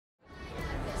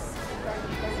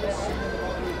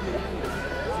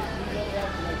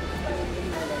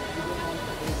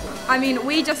I mean,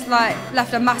 we just like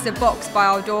left a massive box by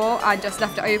our door and just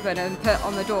left it open and put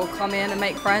on the door, come in and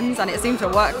make friends, and it seemed to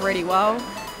work really well.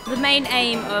 The main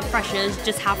aim of freshers,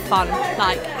 just have fun.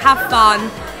 Like, have fun,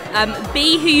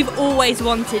 be who you've always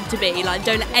wanted to be. Like,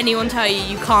 don't let anyone tell you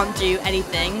you can't do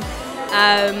anything.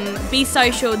 Be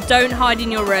social, don't hide in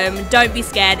your room, don't be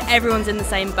scared, everyone's in the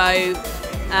same boat.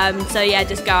 So yeah,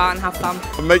 just go out and have fun.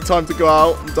 Make time to go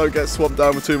out and don't get swamped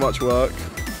down with too much work,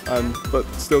 but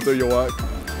still do your work.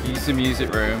 Use the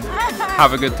music room,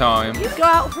 have a good time. Go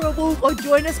out for a walk or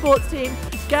join a sports team,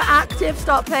 get active,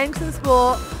 start playing some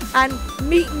sport and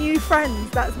meet new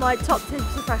friends. That's my top tips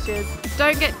for freshers.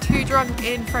 Don't get too drunk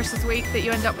in Freshers Week that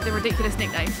you end up with a ridiculous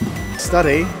nickname.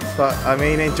 Study, but I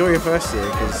mean enjoy your first year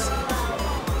because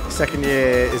second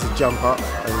year is a jump up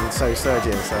and so is third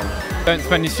year. So Don't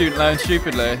spend your student loan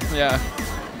stupidly, yeah.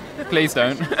 Please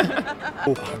don't.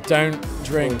 Don't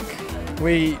drink.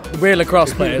 We're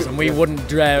lacrosse players and we wouldn't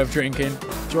dare of drinking.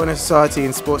 join a society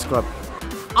and sports club.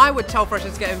 I would tell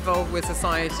freshers to get involved with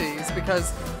societies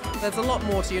because there's a lot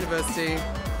more to university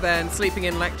than sleeping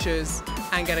in lectures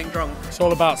and getting drunk. It's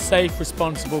all about safe,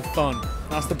 responsible fun.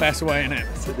 That's the best way, isn't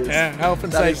it? Yeah, health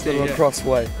and safety. That is the lacrosse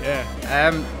way.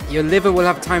 Yeah. Your liver will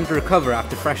have time to recover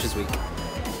after Freshers Week.